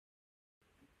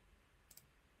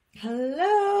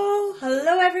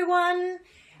Hello everyone.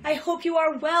 I hope you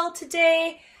are well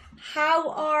today.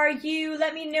 How are you?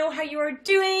 Let me know how you are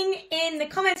doing in the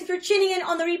comments. If you're tuning in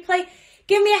on the replay,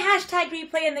 give me a hashtag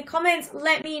replay in the comments.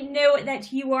 Let me know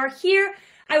that you are here.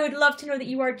 I would love to know that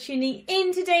you are tuning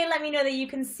in today. Let me know that you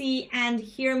can see and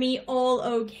hear me all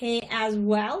okay as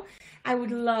well. I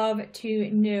would love to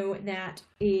know that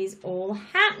is all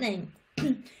happening.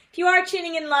 If you are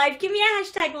tuning in live, give me a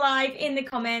hashtag live in the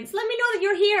comments. Let me know that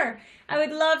you're here. I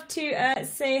would love to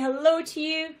say hello to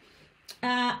you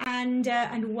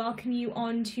and welcome you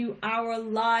onto our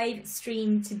live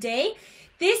stream today.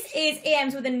 This is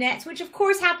AMs with Annette, which of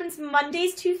course happens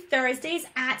Mondays to Thursdays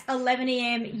at 11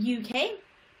 a.m. UK.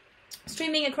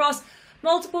 Streaming across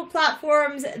multiple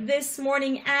platforms this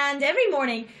morning and every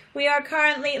morning. We are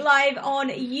currently live on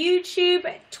YouTube,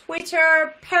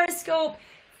 Twitter, Periscope,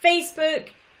 Facebook,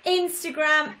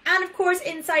 Instagram, and of course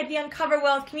inside the Uncover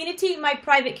Wealth community, my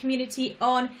private community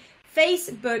on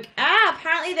Facebook.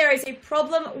 Apparently there is a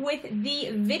problem with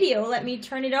the video. Let me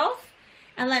turn it off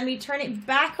and let me turn it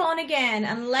back on again,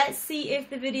 and let's see if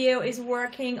the video is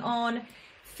working on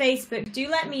Facebook. Do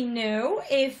let me know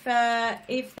if that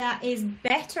is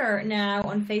better now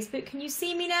on Facebook. Can you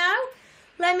see me now?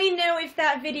 Let me know if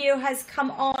that video has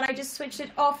come on. I just switched it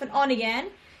off and on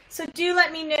again. So do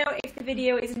let me know if the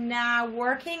video is now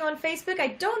working on Facebook. I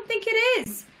don't think it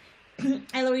is.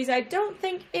 Eloise, I don't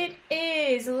think it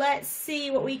is. Let's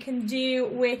see what we can do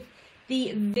with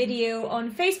the video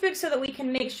on Facebook so that we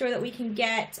can make sure that we can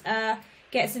get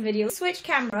some video. Switch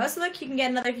cameras. Look, you can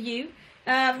get another view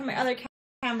from my other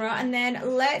camera, and then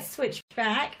let's switch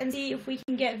back and see if we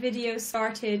can get video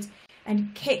started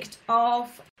and kicked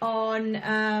off on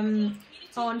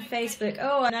Facebook.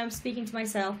 Oh, and I'm speaking to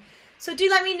myself. So do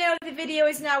let me know if the video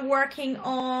is now working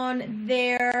on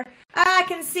there. I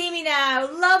can see me now.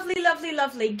 Lovely, lovely,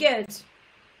 lovely. Good.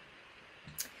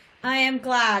 I am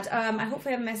glad. I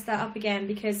hopefully haven't messed that up again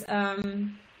because,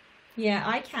 yeah,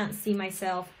 I can't see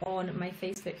myself on my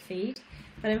Facebook feed,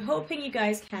 but I'm hoping you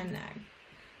guys can now.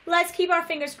 Let's keep our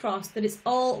fingers crossed that it's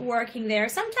all working there.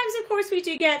 Sometimes, of course, we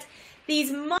do get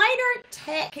these minor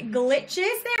tech glitches.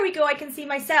 There we go. I can see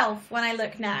myself when I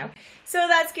look now. So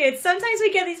that's good. Sometimes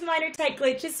we get these minor tech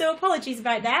glitches, so apologies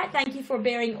about that. Thank you for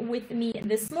bearing with me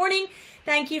this morning.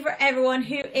 Thank you for everyone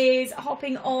who is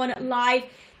hopping on live.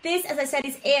 This, as I said,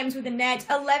 is AMs with Annette,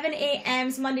 11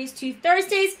 a.m. Mondays to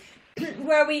Thursdays,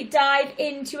 where we dive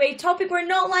into a topic. We're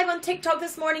not live on TikTok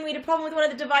this morning. We had a problem with one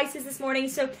of the devices this morning,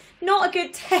 so not a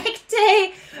good tech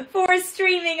day for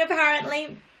streaming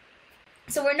apparently.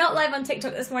 So we're not live on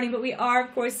TikTok this morning, but we are,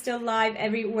 of course, still live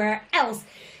everywhere else.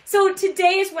 So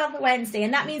today is Wealth Wednesday,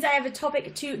 and that means I have a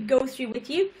topic to go through with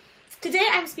you. Today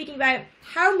I'm speaking about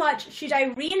how much should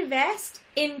I reinvest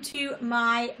into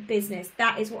my business.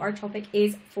 That is what our topic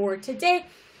is for today.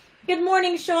 Good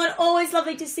morning, Sean. Always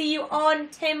lovely to see you on.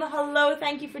 Tim, hello.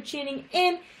 Thank you for tuning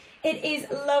in. It is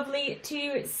lovely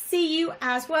to see you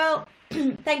as well.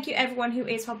 Thank you, everyone who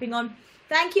is hopping on.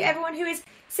 Thank you, everyone who is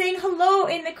saying hello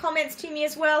in the comments to me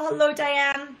as well. Hello,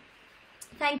 Diane.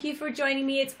 Thank you for joining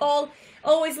me. It's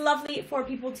always lovely for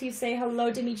people to say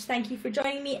hello. Demetri, thank you for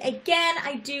joining me again.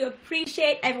 I do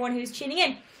appreciate everyone who's tuning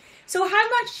in. So how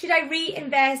much should I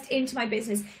reinvest into my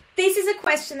business? This is a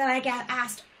question that I get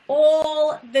asked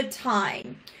all the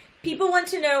time. People want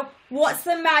to know what's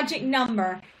the magic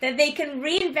number that they can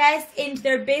reinvest into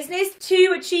their business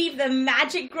to achieve the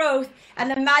magic growth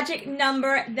and the magic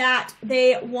number that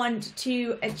they want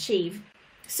to achieve.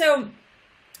 So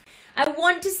I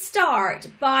want to start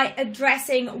by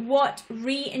addressing what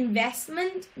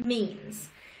reinvestment means,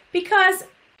 because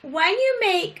when you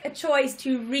make a choice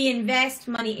to reinvest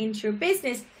money into your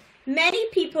business, many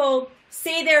people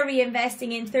say they're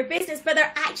reinvesting into their business, but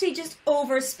they're actually just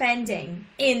overspending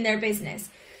in their business.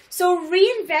 So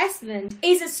reinvestment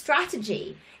is a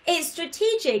strategy. It's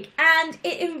strategic, and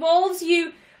it involves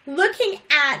you looking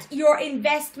at your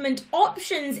investment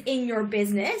options in your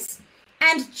business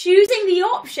and choosing the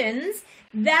options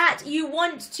that you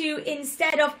want to,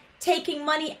 instead of taking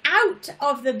money out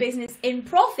of the business in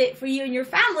profit for you and your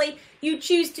family, you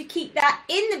choose to keep that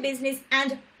in the business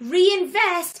and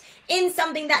reinvest in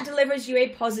something that delivers you a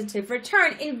positive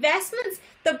return. Investments,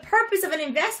 the purpose of an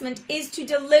investment is to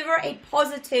deliver a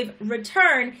positive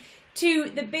return to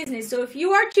the business. So if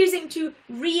you are choosing to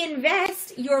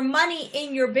reinvest your money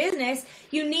in your business,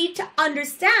 you need to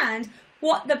understand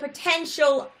what the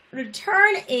potential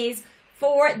return is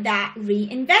for that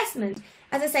reinvestment.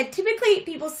 As I said, typically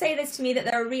people say this to me that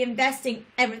they're reinvesting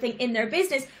everything in their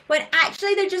business when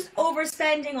actually they're just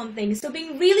overspending on things. So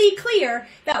being really clear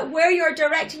that where you're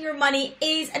directing your money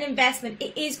is an investment.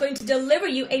 It is going to deliver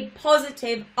you a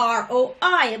positive ROI,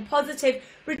 a positive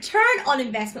return on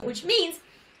investment, which means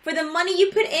for the money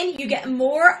you put in, you get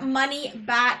more money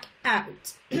back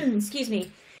out. Excuse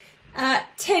me.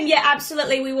 Tim, yeah,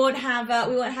 absolutely. We won't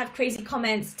have crazy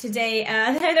comments today.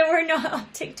 That we're not on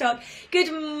TikTok.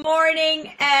 Good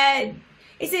morning.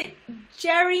 Is it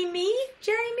Jeremy?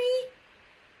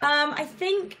 I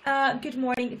think. Good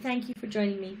morning. Thank you for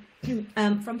joining me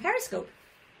from Periscope.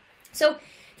 So,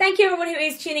 thank you everyone who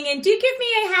is tuning in. Do give me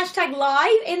a hashtag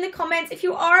live in the comments if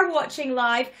you are watching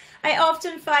live. I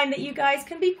often find that you guys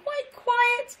can be quite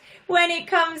quiet when it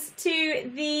comes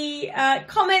to the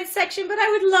comments section, but I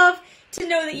would love to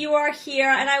know that you are here,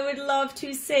 and I would love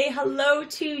to say hello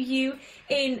to you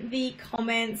in the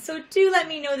comments. So do let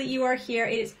me know that you are here.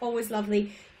 It is always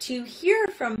lovely to hear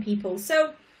from people.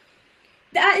 So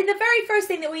the very first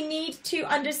thing that we need to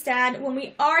understand when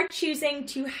we are choosing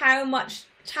to how much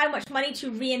money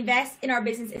to reinvest in our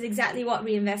business is exactly what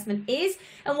reinvestment is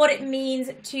and what it means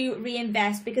to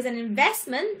reinvest, because an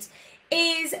investment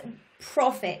is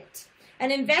profit.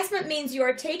 An investment means you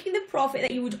are taking the profit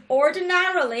that you would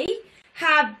ordinarily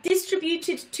have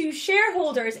distributed to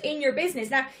shareholders in your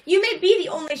business. Now, you may be the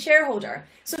only shareholder,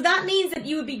 so that means that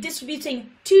you would be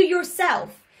distributing to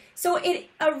yourself. So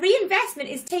a reinvestment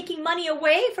is taking money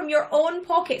away from your own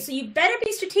pocket. So you better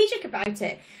be strategic about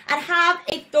it and have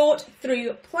a thought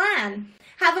through plan.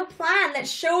 Have a plan that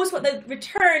shows what the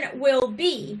return will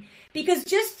be, because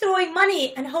just throwing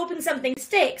money and hoping something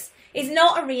sticks is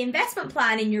not a reinvestment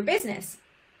plan in your business.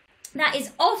 That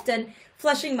is often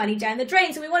flushing money down the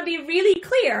drain. So we want to be really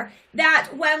clear that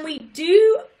when we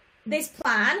do this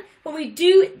plan, when we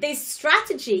do this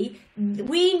strategy,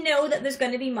 we know that there's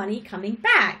going to be money coming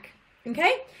back.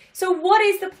 Okay? So what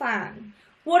is the plan?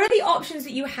 What are the options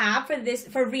that you have for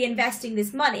reinvesting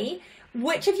this money?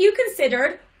 Which have you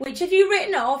considered? Which have you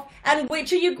written off? And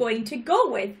which are you going to go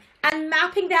with? And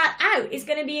mapping that out is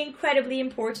going to be incredibly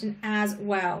important as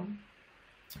well.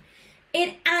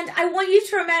 And I want you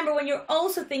to remember, when you're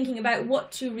also thinking about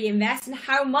what to reinvest and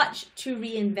how much to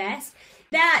reinvest,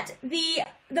 that the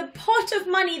pot of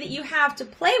money that you have to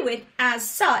play with as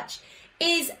such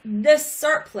is the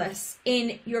surplus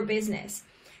in your business.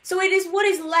 So it is what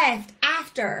is left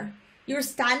after your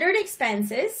standard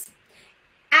expenses,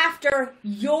 after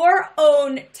your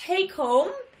own take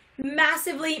home.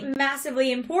 Massively,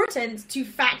 massively important to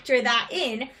factor that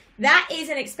in. That is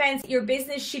an expense that your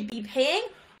business should be paying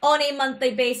on a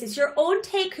monthly basis. Your own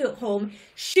take home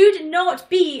should not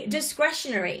be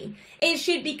discretionary. It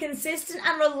should be consistent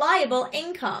and reliable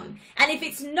income. And if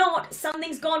it's not,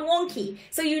 something's gone wonky.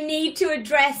 So you need to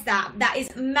address that. That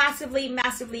is massively,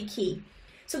 massively key.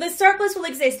 So the surplus will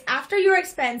exist after your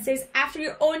expenses, after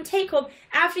your own take home,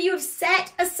 after you have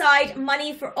set aside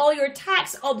money for all your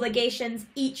tax obligations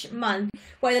each month,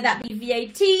 whether that be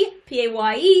VAT,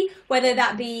 PAYE, whether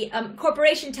that be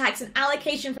corporation tax and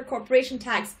allocation for corporation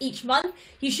tax each month,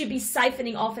 you should be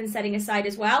siphoning off and setting aside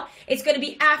as well. It's going to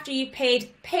be after you've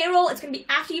paid payroll. It's going to be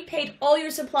after you've paid all your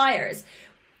suppliers.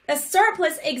 A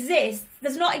surplus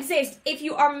does not exist if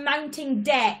you are mounting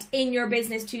debt in your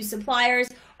business to suppliers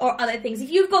or other things.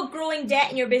 If you've got growing debt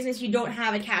in your business, you don't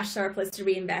have a cash surplus to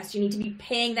reinvest. You need to be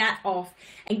paying that off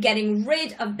and getting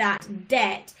rid of that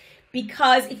debt,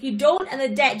 because if you don't and the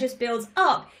debt just builds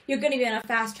up, you're going to be on a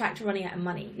fast track to running out of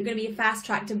money. You're going to be a fast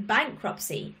track to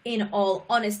bankruptcy, in all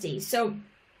honesty. So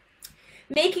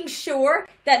making sure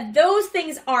that those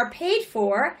things are paid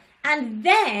for, and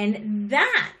then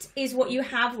that is what you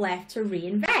have left to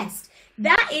reinvest.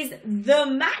 That is the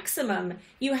maximum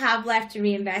you have left to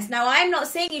reinvest. Now, I'm not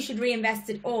saying you should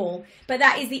reinvest it all, but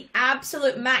that is the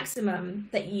absolute maximum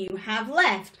that you have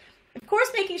left. Of course,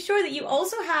 making sure that you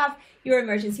also have your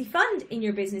emergency fund in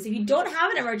your business. If you don't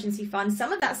have an emergency fund,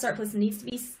 some of that surplus needs to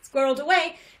be squirreled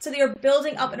away so that you're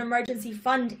building up an emergency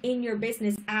fund in your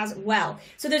business as well.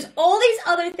 So there's all these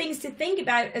other things to think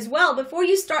about as well before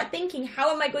you start thinking,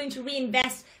 how am I going to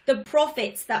reinvest the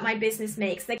profits that my business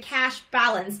makes, the cash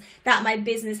balance that my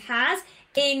business has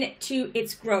into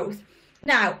its growth.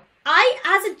 Now,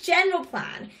 as a general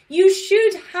plan, you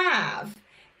should have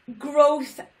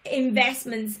growth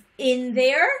investments in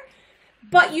there,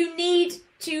 but you need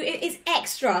to, it's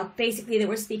extra basically that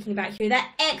we're speaking about here,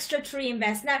 that extra to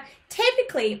reinvest. Now,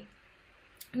 typically,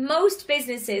 most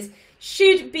businesses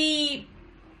should be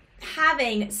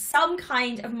having some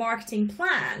kind of marketing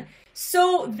plan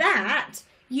so that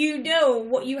you know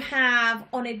what you have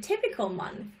on a typical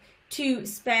month. to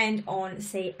spend on,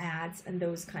 say, ads and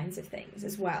those kinds of things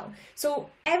as well. So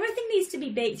everything needs to be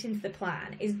baked into the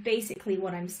plan is basically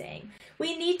what I'm saying.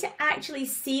 We need to actually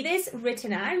see this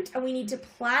written out and we need to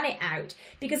plan it out,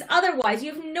 because otherwise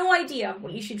you have no idea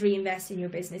what you should reinvest in your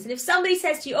business. And if somebody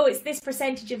says to you, oh, it's this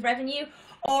percentage of revenue,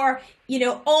 or, you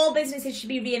know, all businesses should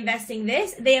be reinvesting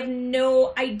this, they have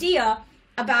no idea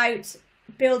about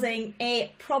building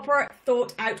a proper,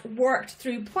 thought out, worked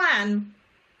through plan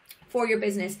for your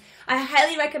business. I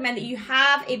highly recommend that you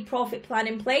have a profit plan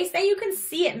in place. Then you can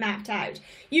see it mapped out.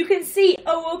 You can see,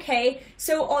 oh, okay,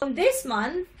 so on this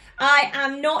month, I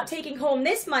am not taking home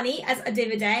this money as a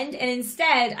dividend, and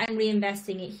instead I'm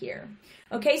reinvesting it here.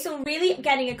 Okay, so really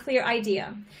getting a clear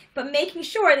idea, but making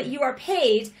sure that you are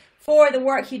paid for the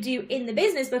work you do in the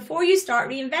business before you start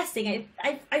reinvesting.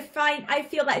 I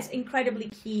feel that is incredibly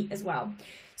key as well.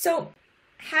 So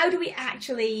how do we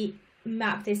actually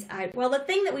map this out? Well, the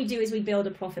thing that we do is we build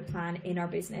a profit plan in our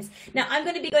business. Now, I'm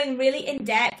going to be going really in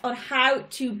depth on how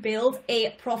to build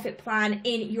a profit plan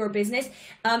in your business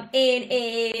in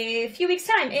a few weeks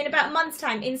time, in about a month's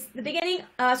time. In the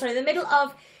the middle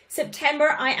of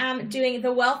September, I am doing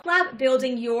the Wealth Lab,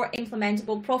 building your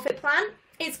implementable profit plan.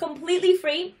 It's completely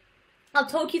free. I'll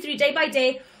talk you through day by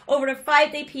day over a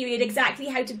 5-day period exactly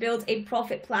how to build a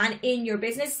profit plan in your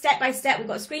business, step by step. We've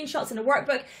got screenshots and a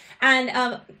workbook,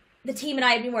 and the team and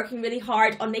I have been working really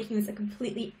hard on making this a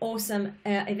completely awesome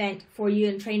event for you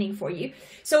and training for you.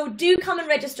 So do come and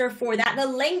register for that. The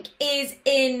link is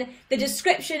in the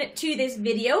description to this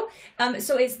video.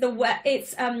 So it's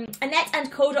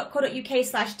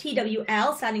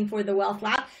annetteandco.uk/TWL, standing for the Wealth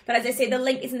Lab. But as I say, the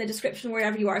link is in the description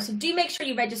wherever you are. So do make sure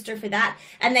you register for that,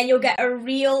 and then you'll get a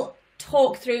real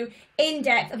talk through in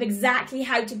depth of exactly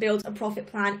how to build a profit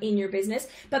plan in your business.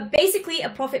 But basically, a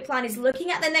profit plan is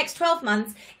looking at the next 12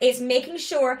 months. It's making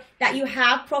sure that you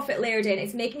have profit layered in.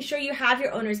 It's making sure you have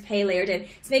your owner's pay layered in.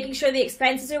 It's making sure the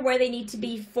expenses are where they need to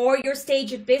be for your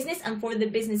stage of business and for the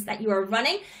business that you are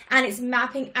running. And it's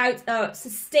mapping out a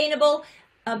sustainable,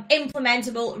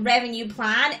 implementable revenue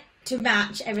plan to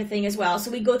match everything as well.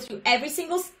 So we go through every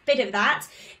single bit of that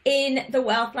in the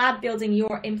Wealth Lab, building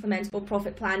your implementable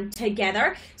profit plan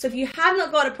together. So if you have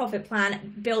not got a profit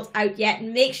plan built out yet,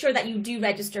 make sure that you do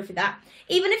register for that.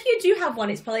 Even if you do have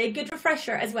one, it's probably a good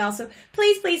refresher as well. So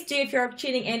please do, if you're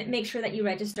tuning in, make sure that you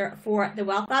register for the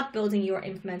Wealth Lab, building your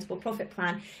implementable profit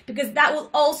plan, because that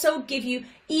will also give you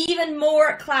even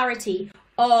more clarity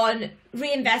on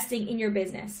reinvesting in your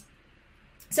business.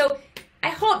 So I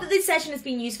hope that this session has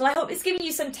been useful. I hope it's given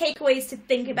you some takeaways to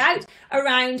think about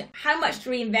around how much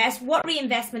to reinvest, what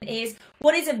reinvestment is,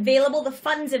 what is available, the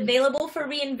funds available for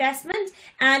reinvestment,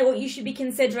 and what you should be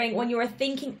considering when you are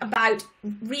thinking about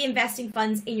reinvesting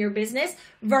funds in your business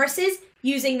versus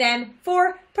using them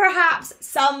for perhaps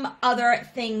some other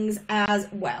things as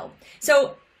well.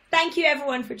 So thank you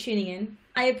everyone for tuning in.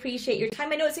 I appreciate your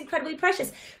time. I know it's incredibly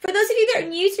precious. For those of you that are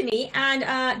new to me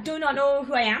and do not know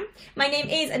who I am, my name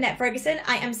is Annette Ferguson.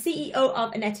 I am CEO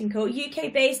of Annette & Co,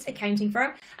 UK-based accounting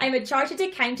firm. I'm a chartered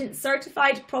accountant,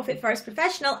 certified profit first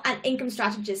professional and income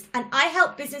strategist, and I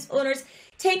help business owners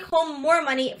take home more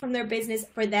money from their business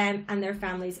for them and their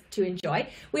families to enjoy.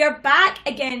 We are back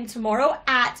again tomorrow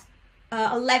at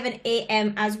 11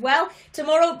 a.m. as well.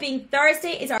 Tomorrow being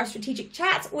Thursday is our strategic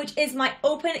chat, which is my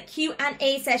open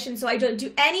Q&A session. So I don't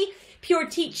do any pure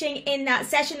teaching in that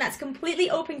session. That's completely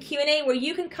open Q&A where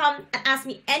you can come and ask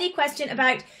me any question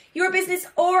about your business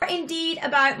or indeed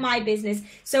about my business.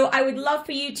 So I would love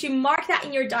for you to mark that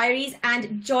in your diaries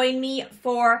and join me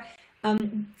for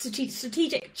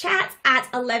strategic chat at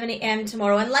 11 a.m.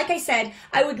 tomorrow. And like I said,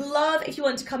 I would love if you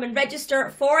want to come and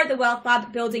register for the Wealth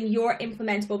Lab, building your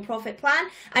implementable profit plan.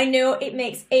 I know it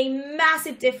makes a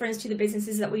massive difference to the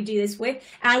businesses that we do this with,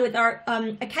 and with our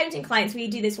accounting clients, we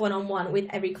do this one-on-one with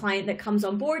every client that comes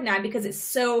on board now, because it's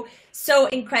so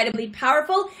incredibly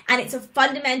powerful, and it's a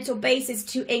fundamental basis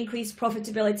to increase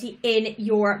profitability in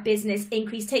your business,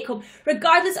 increase take home,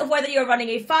 regardless of whether you're running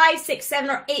a 5, 6,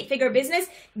 7 or 8 figure business.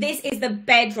 This is the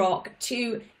bedrock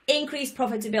to increase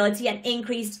profitability and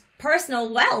increased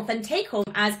personal wealth and take home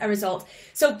as a result.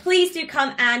 So please do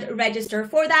come and register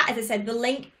for that. As I said, the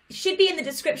link should be in the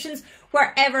descriptions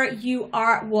wherever you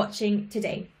are watching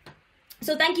today.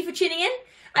 So thank you for tuning in.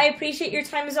 I appreciate your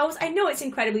time as always. I know it's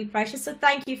incredibly precious, so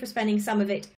thank you for spending some of it